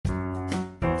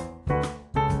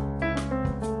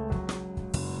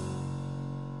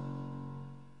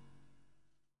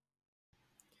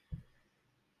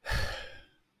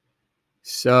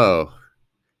So,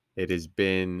 it has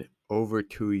been over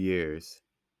 2 years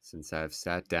since I've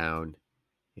sat down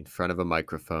in front of a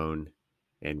microphone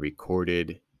and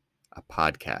recorded a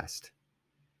podcast.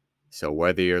 So,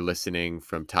 whether you're listening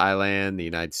from Thailand, the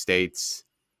United States,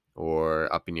 or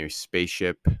up in your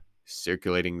spaceship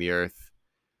circulating the earth,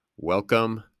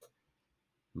 welcome.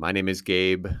 My name is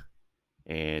Gabe,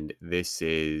 and this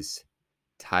is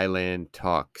Thailand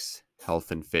Talks Health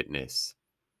and Fitness.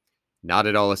 Not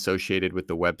at all associated with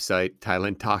the website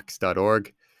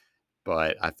thailandtalks.org,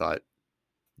 but I thought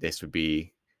this would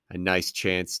be a nice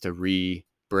chance to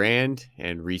rebrand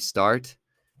and restart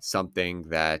something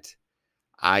that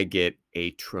I get a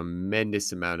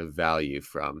tremendous amount of value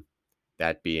from,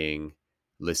 that being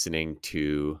listening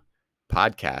to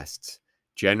podcasts,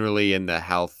 generally in the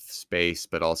health space,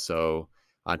 but also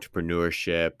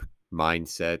entrepreneurship,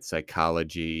 mindset,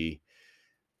 psychology,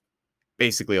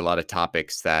 basically a lot of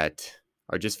topics that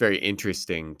are just very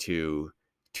interesting to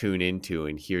tune into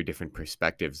and hear different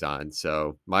perspectives on.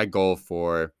 So, my goal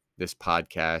for this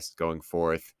podcast going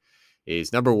forth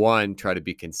is number one, try to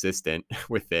be consistent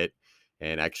with it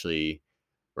and actually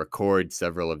record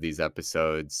several of these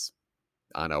episodes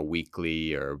on a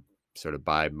weekly or sort of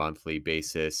bi monthly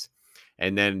basis.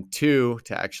 And then two,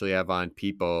 to actually have on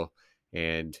people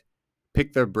and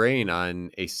pick their brain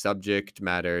on a subject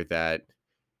matter that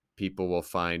people will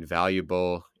find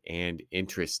valuable and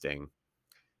interesting,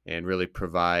 and really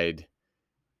provide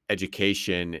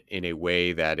education in a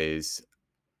way that is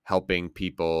helping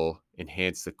people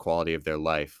enhance the quality of their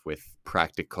life with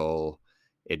practical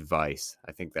advice.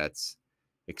 I think that's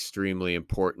extremely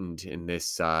important in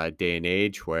this day and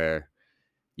age where,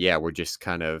 yeah, we're just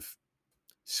kind of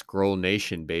scroll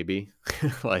nation, baby.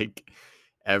 Like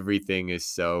everything is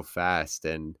so fast.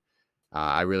 And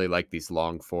I really like these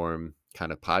long form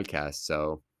kind of podcasts.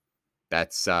 So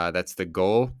that's the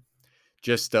goal.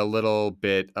 Just a little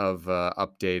bit of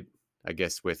update, I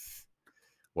guess, with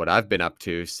what I've been up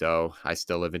to. So I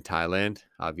still live in Thailand,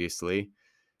 obviously.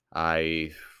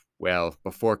 I, well,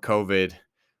 before COVID,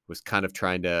 was kind of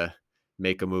trying to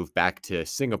make a move back to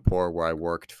Singapore, where I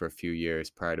worked for a few years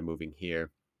prior to moving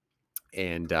here.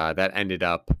 And that ended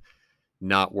up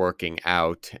not working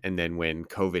out. And then when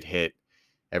COVID hit,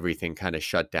 everything kind of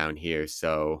shut down here.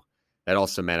 So that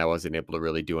also meant I wasn't able to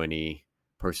really do any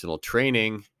personal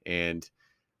training. And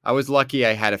I was lucky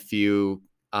I had a few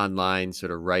online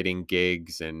sort of writing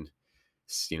gigs and,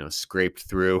 scraped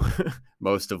through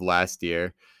most of last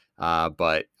year.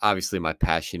 But obviously, my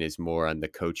passion is more on the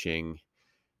coaching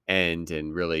end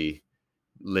and really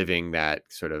living that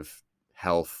sort of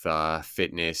health,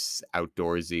 fitness,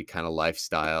 outdoorsy kind of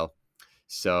lifestyle.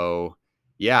 So,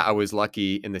 yeah, I was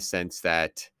lucky in the sense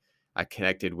that I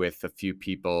connected with a few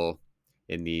people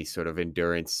in the sort of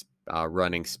endurance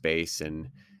running space and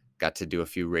got to do a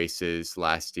few races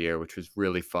last year, which was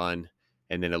really fun.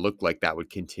 And then it looked like that would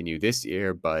continue this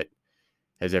year. But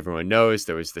as everyone knows,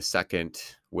 there was the second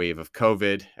wave of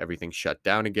COVID, everything shut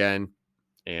down again.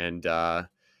 And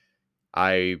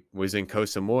I was in Koh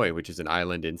Samui, which is an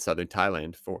island in southern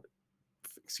Thailand for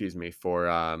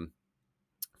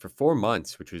 4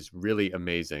 months, which was really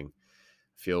amazing.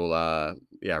 Feel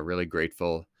really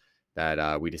grateful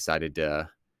that we decided to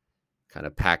kind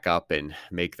of pack up and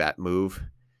make that move.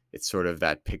 It's sort of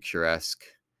that picturesque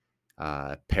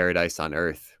paradise on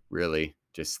earth, really.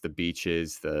 Just the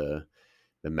beaches, the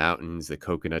mountains, the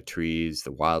coconut trees,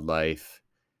 the wildlife,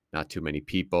 not too many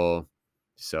people.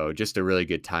 So just a really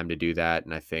good time to do that.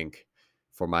 And I think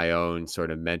for my own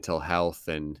sort of mental health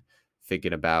and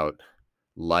thinking about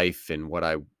life and what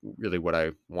I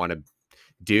want to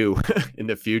do in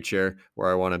the future,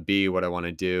 where I want to be, what I want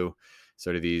to do,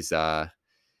 sort of these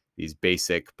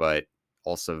basic but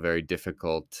also very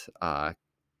difficult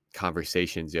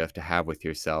conversations you have to have with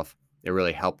yourself. It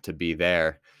really helped to be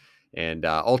there. And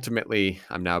ultimately,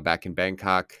 I'm now back in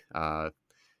Bangkok.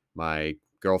 My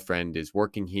girlfriend is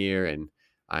working here, and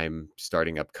I'm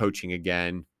starting up coaching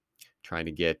again, trying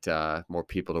to get more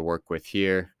people to work with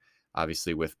here,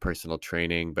 obviously with personal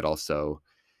training, but also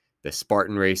the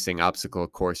Spartan racing, obstacle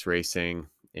course racing.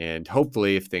 And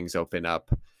hopefully, if things open up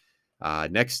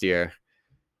next year,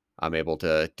 I'm able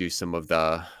to do some of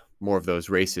the more of those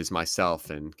races myself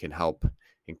and can help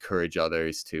encourage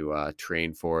others to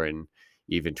train for and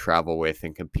even travel with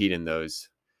and compete in those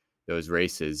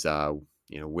races,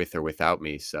 with or without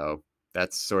me. So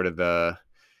that's sort of the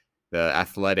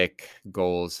athletic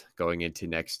goals going into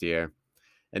next year.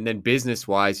 And then business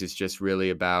wise, it's just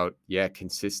really about,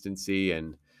 consistency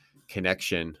and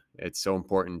connection. It's so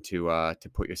important to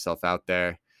put yourself out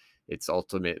there. It's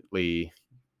ultimately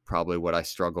probably what I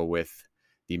struggle with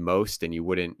the most, and you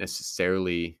wouldn't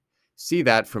necessarily see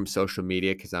that from social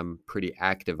media because I'm pretty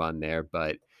active on there,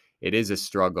 but it is a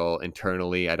struggle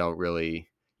internally. I don't really,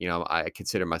 I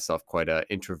consider myself quite a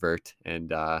introvert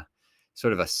and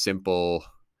sort of a simple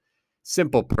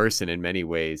person in many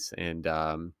ways. And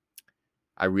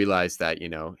I realize that,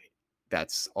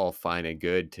 that's all fine and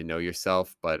good to know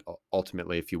yourself, but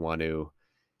ultimately, if you want to,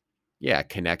 yeah,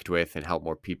 connect with and help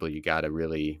more people, you got to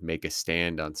really make a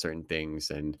stand on certain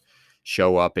things and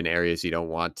show up in areas you don't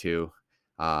want to.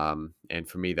 And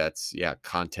for me, that's, yeah,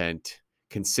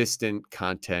 consistent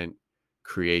content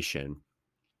creation,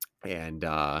 and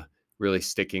really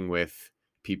sticking with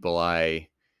people I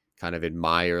kind of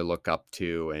admire, look up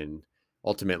to, and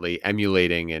ultimately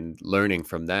emulating and learning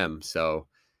from them. So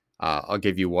I'll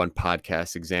give you one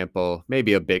podcast example,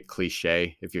 maybe a bit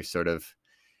cliche if you're sort of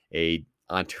a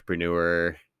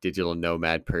entrepreneur, digital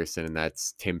nomad person, and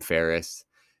that's Tim Ferriss,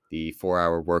 the 4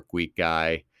 Hour Work Week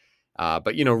guy.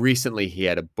 But recently he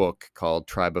had a book called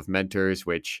Tribe of Mentors,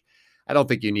 which I don't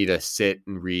think you need to sit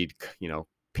and read,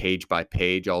 page by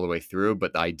page all the way through,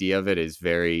 but the idea of it is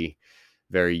very,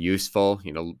 very useful.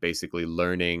 Basically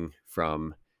learning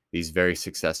from these very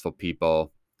successful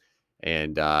people,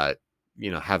 and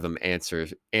have them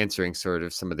answering sort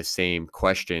of some of the same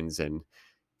questions, and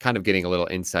kind of getting a little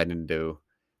insight into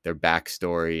their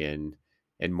backstory,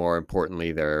 and more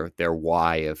importantly their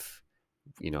why of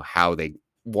how they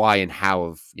why and how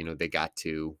of they got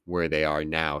to where they are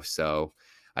now. So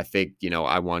I think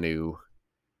I want to,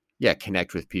 yeah,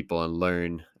 connect with people and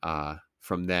learn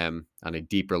from them on a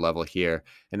deeper level here,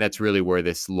 and that's really where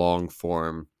this long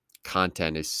form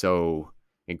content is so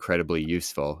incredibly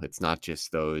useful. It's not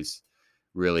just those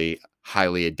really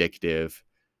highly addictive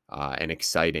and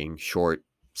exciting short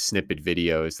snippet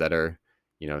videos that are,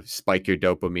 spike your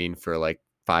dopamine for like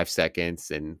 5 seconds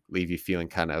and leave you feeling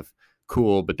kind of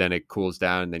cool, but then it cools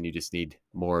down and then you just need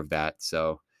more of that.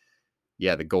 So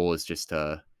yeah, the goal is just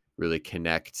to really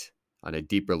connect on a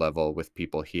deeper level with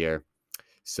people here.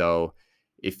 So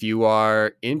if you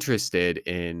are interested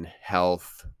in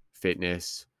health,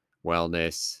 fitness,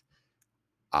 wellness,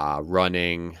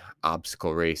 running,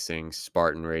 obstacle racing,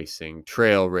 Spartan racing,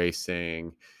 trail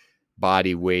racing,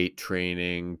 body weight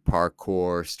training,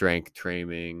 parkour, strength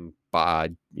training,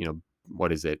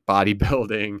 what is it?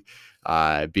 Bodybuilding,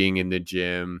 being in the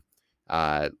gym,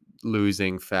 uh,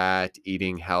 losing fat,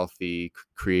 eating healthy,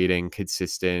 creating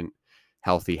consistent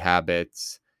healthy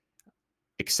habits,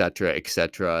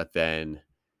 etc., then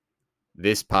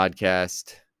this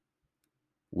podcast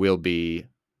will be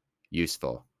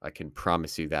useful. I can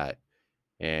promise you that.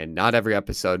 And not every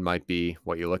episode might be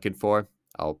what you're looking for.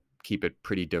 I'll keep it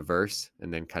pretty diverse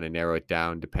and then kind of narrow it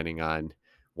down depending on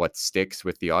what sticks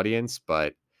with the audience.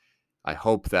 But I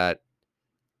hope that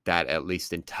at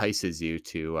least entices you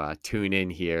to tune in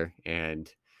here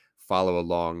and follow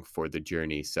along for the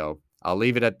journey. So I'll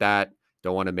leave it at that.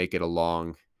 Don't want to make it a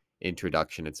long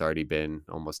introduction. It's already been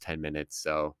almost 10 minutes.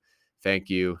 So thank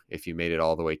you if you made it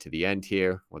all the way to the end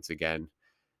here. Once again,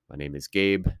 my name is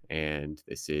Gabe, and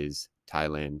this is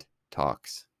Thailand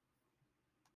Talks.